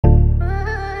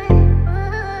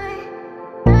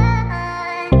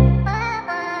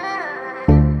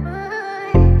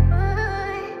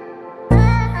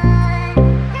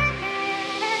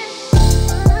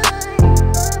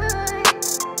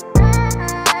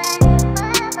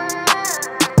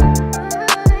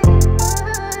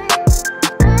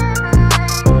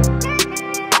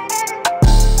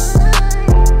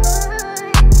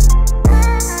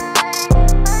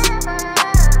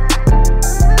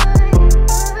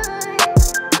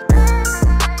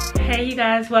Hey you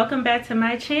guys, welcome back to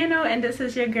my channel, and this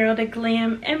is your girl, the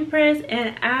Glam Empress,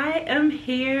 and I am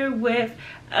here with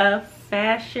a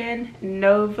Fashion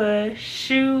Nova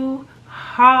shoe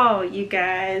haul, you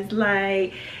guys.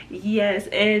 Like, yes,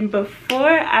 and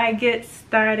before I get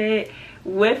started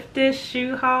with this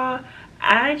shoe haul,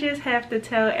 I just have to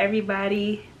tell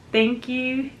everybody thank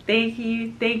you.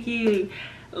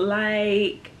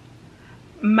 Like,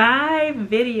 my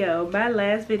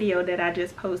last video that I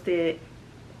just posted,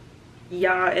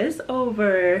 y'all, it's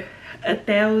over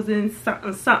 1,000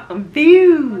 something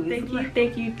views.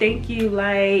 Thank you.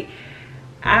 Like,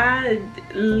 I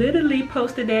literally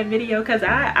posted that video because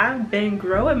I've been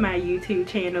growing my YouTube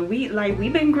channel. We've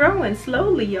been growing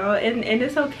slowly, y'all, and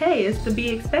it's okay, it's to be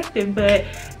expected. But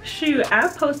shoot, I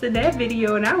posted that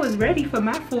video and I was ready for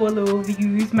my 4 little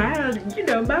views, my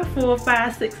 4,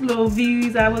 5, 6 little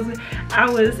views. I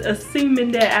was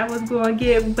assuming that I was going to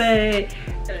get, but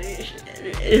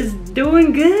it's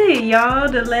doing good, y'all.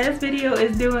 The last video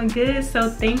is doing good, so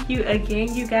thank you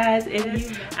again, you guys.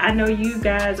 I know you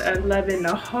guys are loving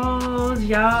the hauls,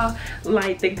 y'all.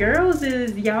 Like, the girls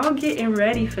is y'all getting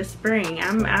ready for spring.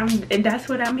 And that's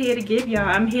what I'm here to give y'all.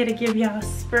 I'm here to give y'all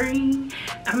spring.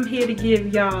 I'm here to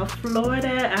give y'all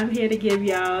Florida. I'm here to give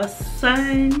y'all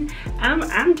sun.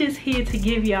 I'm just here to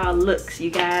give y'all looks, you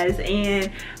guys.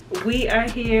 And we are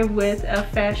here with a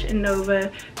Fashion Nova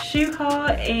shoe haul,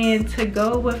 and to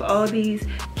go with all these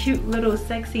cute little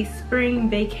sexy spring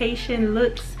vacation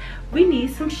looks, we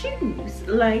need some shoes.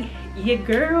 Like, your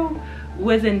girl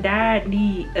was in dire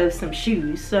need of some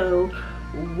shoes, so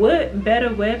what better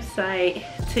website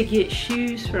to get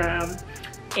shoes from,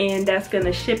 and that's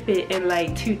gonna ship it in like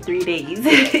 2-3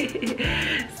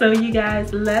 days. So you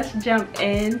guys, let's jump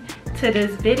in to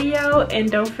this video, and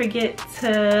don't forget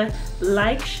to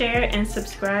like, share, and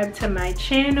subscribe to my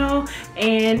channel,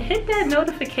 and hit that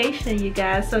notification, you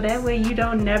guys, so that way you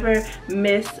don't never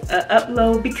miss an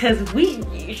upload, because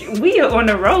we are on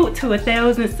the road to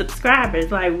 1,000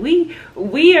 subscribers. Like,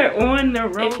 we are on the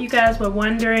road. If you guys were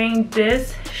wondering,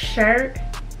 this shirt,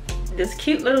 this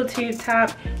cute little tube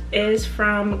top, is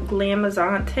from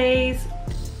Glamazante's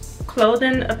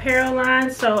clothing apparel line,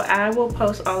 so I will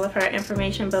post all of her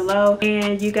information below.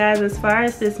 And you guys, as far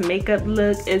as this makeup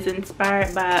look, is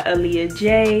inspired by Aaliyah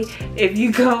J. If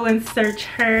you go and search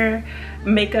her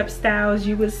makeup styles,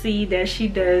 you will see that she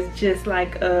does just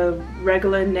like a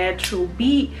regular natural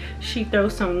beat. She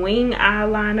throws some wing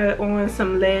eyeliner on,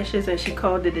 some lashes, and she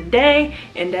called it a day.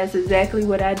 And that's exactly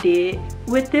what I did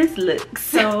with this look.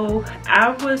 So I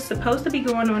was supposed to be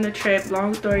going on a trip.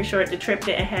 Long story short, the trip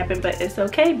didn't happen, but it's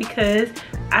okay because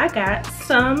I got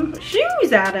some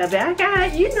shoes out of it. I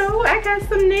got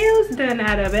some nails done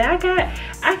out of it. I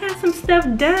got some stuff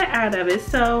done out of it.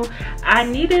 So I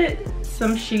needed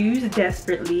some shoes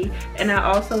desperately, and I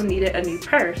also needed a new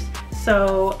purse.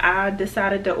 So I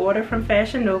decided to order from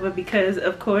Fashion Nova because,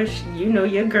 of course, you know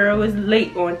your girl is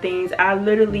late on things. I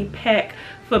literally pack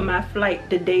for my flight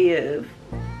the day of.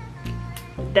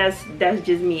 That's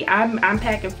just me. I'm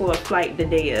packing for a flight the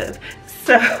day of.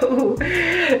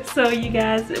 So you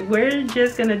guys, we're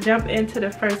just gonna jump into the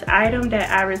first item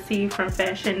that I received from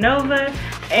Fashion Nova.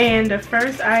 And the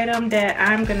first item that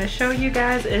I'm gonna show you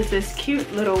guys is this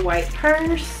cute little white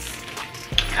purse.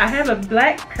 I have a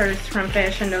black purse from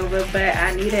Fashion Nova, but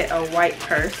I needed a white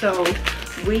purse, so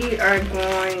we are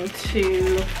going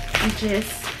to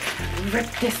just rip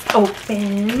this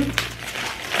open.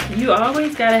 You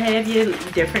always gotta have your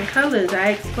different colors. I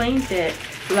explained that.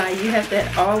 Like, you have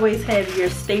to always have your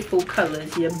staple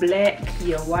colors, your black,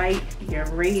 your white, your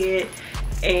red.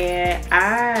 And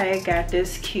I got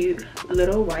this cute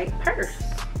little white purse.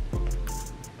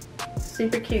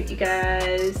 Super cute, you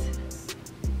guys.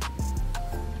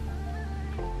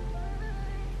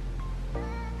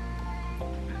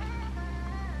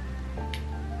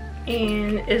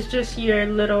 And it's just your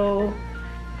little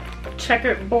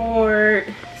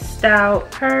checkerboard style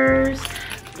purse.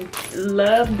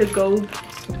 Love the gold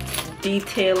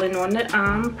detailing on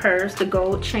the purse, the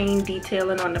gold chain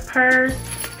detailing on the purse.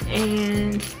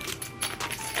 And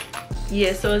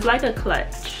yeah, so it's like a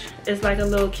clutch. It's like a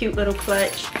little cute little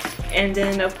clutch. And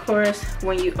then of course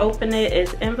when you open it,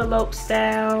 it's envelope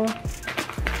style.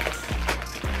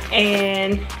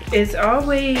 And it's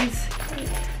always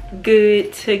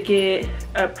good to get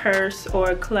a purse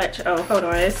or a clutch. Oh, hold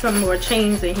on, there's some more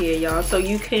chains in here, y'all, so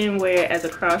you can wear it as a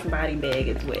crossbody bag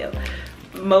as well.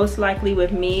 Most likely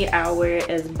with me, I'll wear it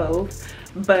as both,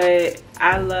 but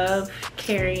I love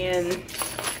carrying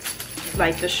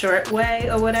like the short way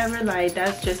or whatever. Like,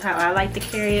 that's just how I like to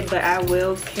carry it, but I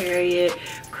will carry it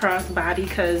crossbody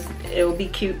because it will be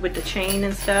cute with the chain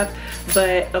and stuff.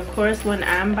 But of course, when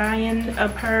I'm buying a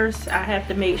purse, I have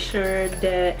to make sure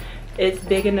that it's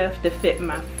big enough to fit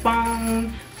my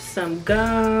phone, some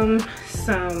gum,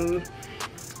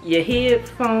 your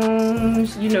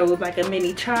headphones, you know, like a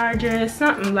mini charger,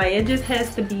 something. Like, it just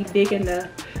has to be big enough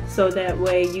so that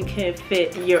way you can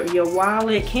fit your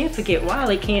wallet. Can't forget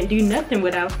wallet, can't do nothing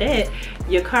without that.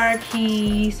 Your car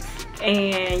keys,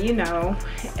 and you know,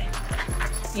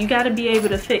 you got to be able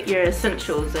to fit your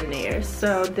essentials in there.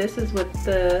 So this is what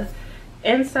the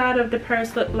inside of the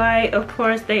purse look like. Of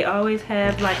course, they always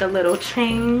have like a little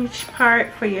change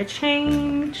part for your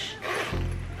change,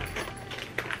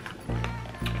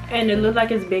 and it looks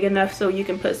like it's big enough so you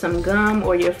can put some gum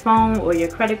or your phone or your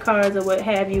credit cards or what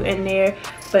have you in there.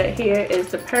 But here is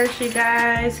the purse, you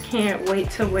guys. Can't wait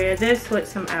to wear this with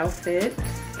some outfits.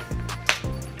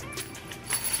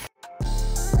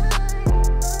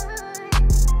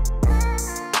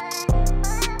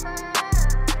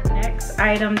 Next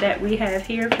item that we have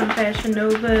here from Fashion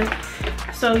Nova.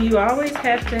 So you always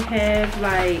have to have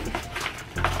like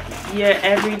your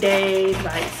everyday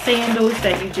like sandals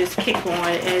that you just kick on,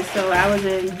 and so I was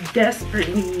in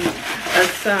desperate need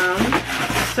of some.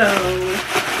 So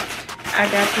I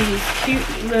got these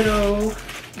cute little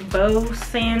bow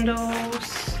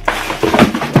sandals.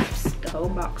 Oops, the whole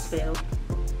box fell.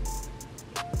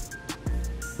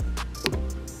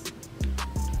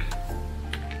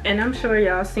 And I'm sure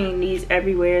y'all seen these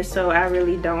everywhere, so I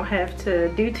really don't have to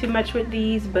do too much with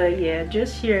these. But yeah,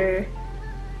 just your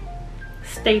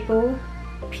staple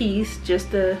piece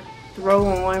just to throw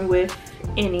on with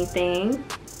anything.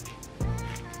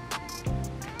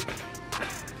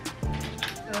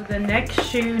 So the next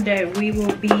shoe that we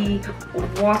will be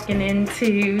walking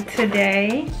into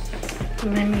today,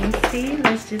 let me see,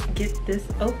 let's just get this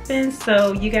open.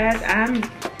 So you guys,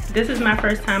 this is my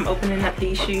first time opening up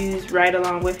these shoes right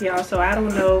along with y'all, so I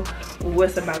don't know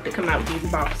what's about to come out these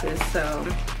boxes. So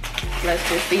let's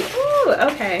just see. Ooh,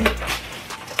 okay.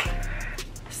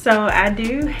 So I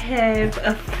do have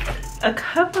a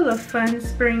couple of fun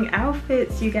spring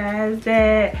outfits, you guys,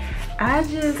 that I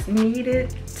just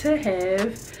needed to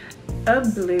have a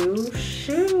blue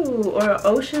shoe or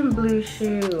ocean blue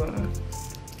shoe.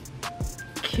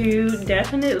 Cute,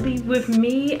 definitely. With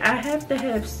me, I have to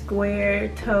have square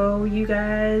toe, you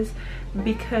guys,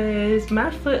 because my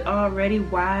foot already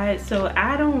wide, so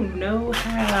I don't know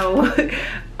how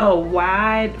a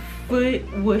wide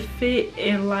foot would fit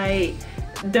in like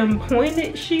them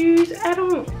pointed shoes. I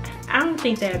don't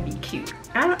think that'd be cute.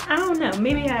 I don't know,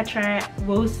 maybe I try it,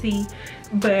 we'll see.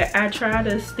 But I try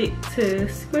to stick to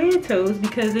square toes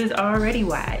because it's already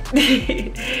wide.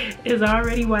 It's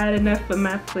already wide enough for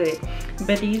my foot.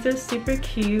 But these are super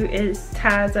cute. It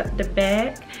ties up the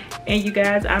back. And you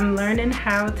guys, I'm learning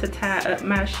how to tie up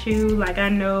my shoe. Like, I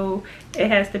know it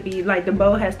has to be, like, the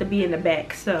bow has to be in the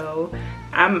back. So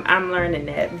I'm learning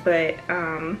that. But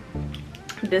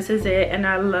this is it, and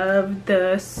I love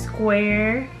the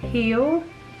square heel.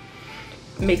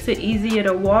 Makes it easier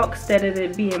to walk instead of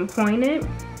it being pointed.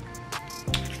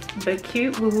 But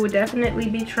cute. We will definitely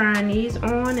be trying these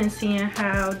on and seeing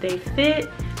how they fit,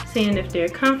 seeing if they're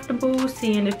comfortable,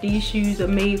 seeing if these shoes are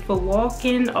made for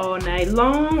walking all night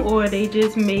long, or they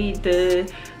just made to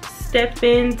step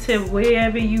into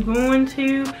wherever you going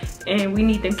to and we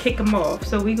need to kick them off.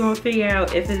 So we're gonna figure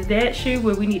out if it's that shoe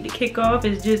where we need to kick off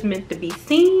is just meant to be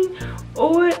seen,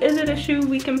 or is it a shoe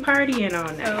we can party in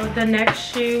all night. So the next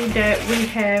shoe that we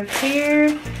have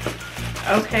here,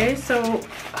 okay, so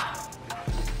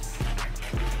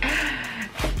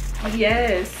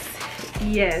yes,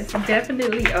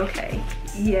 definitely. Okay,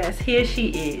 yes, here she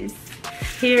is.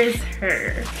 Here's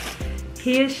her.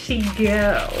 Here she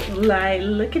go. Like,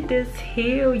 look at this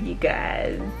heel, you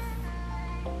guys.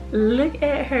 Look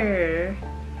at her.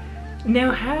 Now,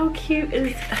 how cute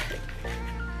is...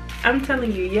 I'm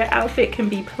telling you, your outfit can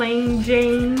be plain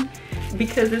Jane,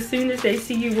 because as soon as they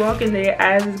see you walking, their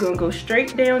eyes is gonna go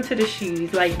straight down to the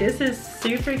shoes. Like, this is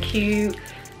super cute.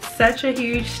 Such a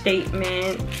huge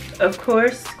statement. Of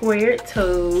course, squared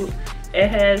toed. It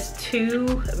has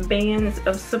 2 bands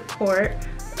of support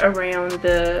around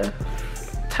the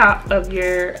top of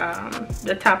your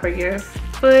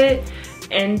foot,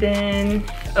 and then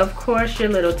of course your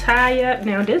little tie up.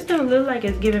 Now this don't look like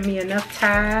it's giving me enough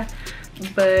tie,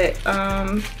 but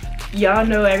y'all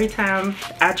know every time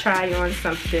I try on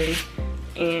something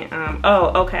and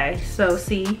oh, okay, so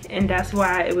see, and that's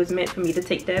why it was meant for me to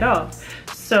take that off.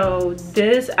 So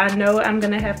this, I know I'm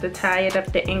gonna have to tie it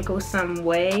up the ankle some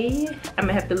way. I'm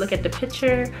gonna have to look at the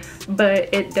picture,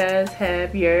 but it does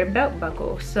have your belt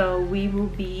buckle, so we will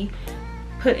be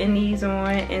putting these on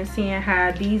and seeing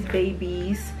how these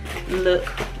babies look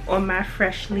on my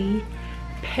freshly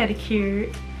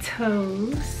pedicured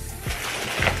toes.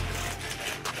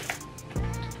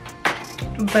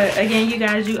 But again, you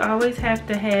guys, you always have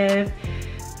to have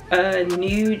a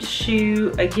nude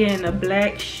shoe, again a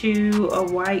black shoe,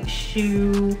 a white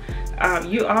shoe.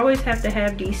 You always have to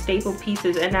have these staple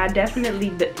pieces, and I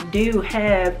definitely do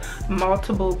have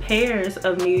multiple pairs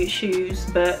of nude shoes,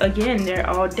 but again, they're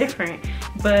all different.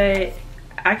 But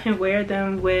I can wear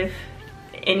them with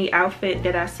any outfit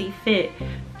that I see fit.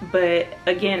 But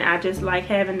again, I just like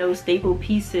having those staple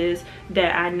pieces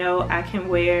that I know I can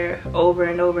wear over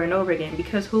and over and over again,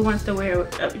 because who wants to wear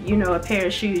you know, a pair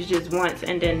of shoes just once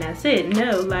and then that's it?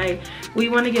 No, like, we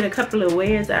want to get a couple of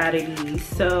wears out of these.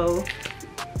 So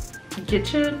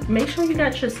make sure you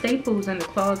got your staples in the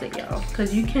closet, y'all,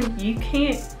 because you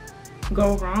can't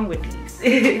go wrong with these.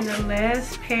 The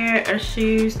last pair of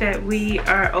shoes that we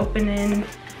are opening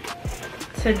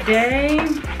today,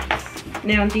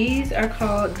 now these are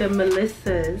called the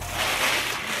Melissas,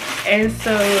 and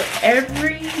so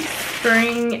every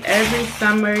spring, every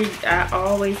summer, I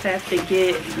always have to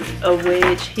get a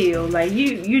wedge heel. Like,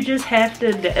 you just have to,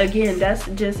 again, that's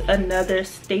just another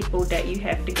staple that you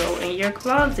have to go in your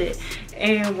closet.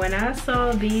 And when I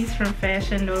saw these from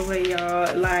Fashion Nova,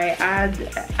 y'all, like,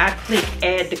 I clicked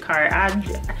add to cart.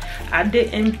 I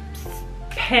didn't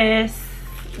pass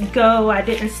go, I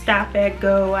didn't stop at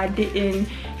go, I didn't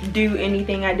do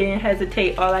anything, I didn't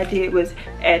hesitate. All I did was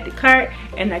add the cart,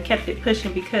 and I kept it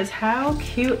pushing, because how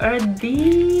cute are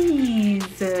these?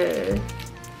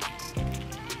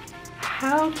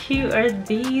 How cute are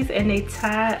these? And they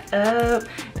tie up,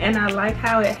 and I like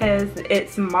how it has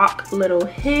its mock little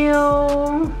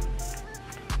heel.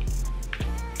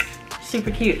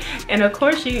 Super cute. And of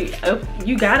course you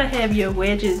gotta have your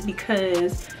wedges,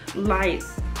 because like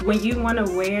when you want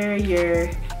to wear your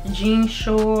jean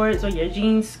shorts or your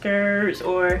jean skirts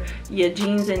or your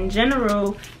jeans in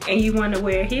general, and you want to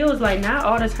wear heels, like, not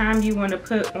all the time you want to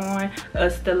put on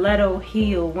a stiletto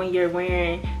heel when you're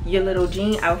wearing your little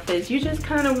jean outfits. You just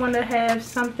kind of want to have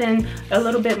something a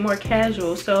little bit more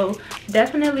casual. So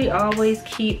definitely always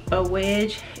keep a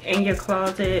wedge in your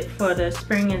closet for the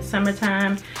spring and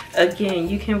summertime. Again,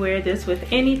 you can wear this with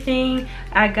anything.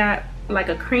 I got like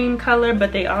a cream color,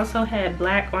 but they also had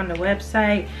black on the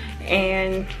website,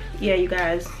 and yeah, you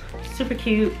guys, super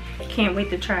cute. Can't wait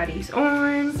to try these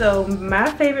on. So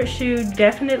my favorite shoe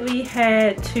definitely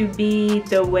had to be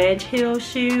the wedge heel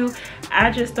shoe.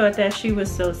 I just thought that shoe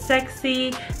was so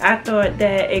sexy. I thought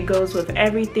that it goes with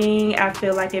everything. I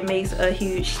feel like it makes a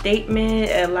huge statement.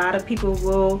 A lot of people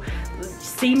will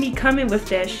see me coming with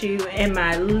that shoe. And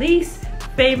my least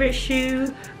favorite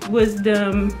shoe was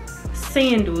them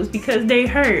Sandals, because they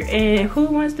hurt, and who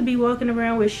wants to be walking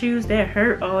around with shoes that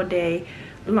hurt all day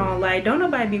long? Like, don't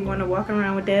nobody be want to walk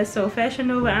around with that. So Fashion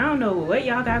Nova, I don't know what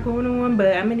y'all got going on,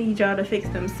 but I'm gonna need y'all to fix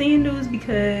them sandals,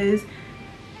 because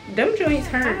them joints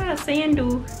hurt.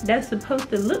 Sandal that's supposed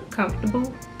to look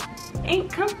comfortable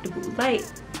ain't comfortable. Like,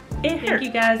 it hurt. Thank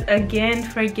you guys again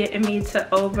for getting me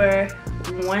to over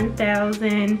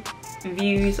 1,000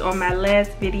 views on my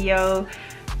last video.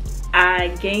 I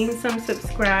gained some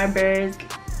subscribers.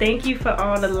 Thank you for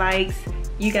all the likes.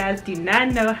 You guys do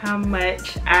not know how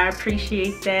much I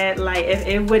appreciate that. Like, if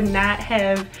it would not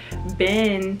have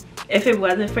been if it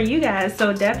wasn't for you guys.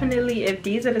 So definitely, if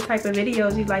these are the type of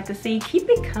videos you'd like to see, keep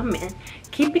it coming.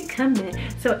 Keep it coming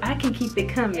so I can keep it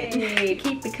coming. Hey,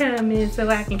 keep it coming so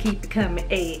I can keep it coming.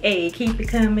 Hey, keep it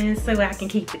coming so I can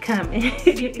keep it coming.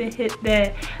 You can hit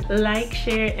that like,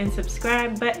 share, and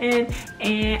subscribe button,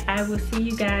 and I will see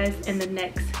you guys in the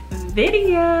next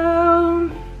video.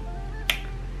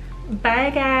 Bye,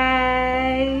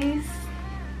 guys.